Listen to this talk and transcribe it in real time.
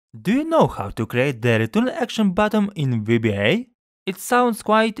Do you know how to create the return action button in VBA? It sounds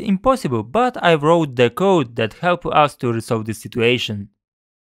quite impossible, but I wrote the code that helps us to resolve this situation.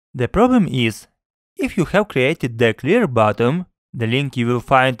 The problem is, if you have created the clear button, the link you will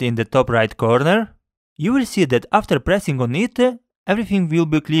find in the top right corner, you will see that after pressing on it, everything will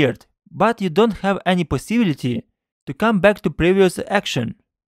be cleared, but you don't have any possibility to come back to previous action.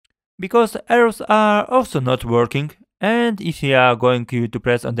 Because arrows are also not working, and if you are going to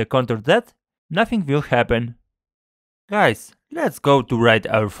press on the Ctrl Z, nothing will happen. Guys, let's go to write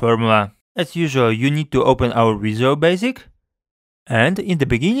our formula. As usual, you need to open our Visual Basic. And in the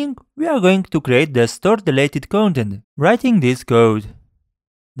beginning, we are going to create the store deleted content, writing this code.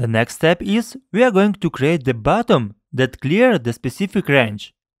 The next step is, we are going to create the button that clears the specific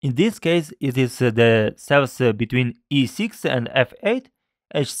range. In this case, it is the cells between E6 and F8,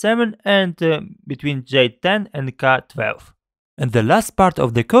 H7 and between J10 and K12. And the last part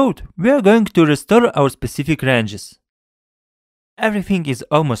of the code, we are going to restore our specific ranges. Everything is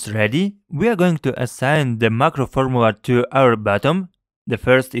almost ready. We are going to assign the macro formula to our button. The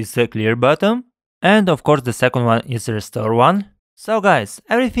first is a clear button, and of course the second one is a restore one. So guys,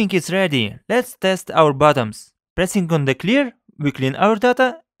 everything is ready. Let's test our buttons. Pressing on the clear, we clean our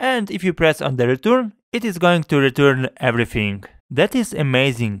data, and if you press on the return, it is going to return everything. That is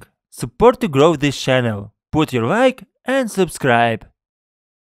amazing. Support to grow this channel. Put your like and subscribe.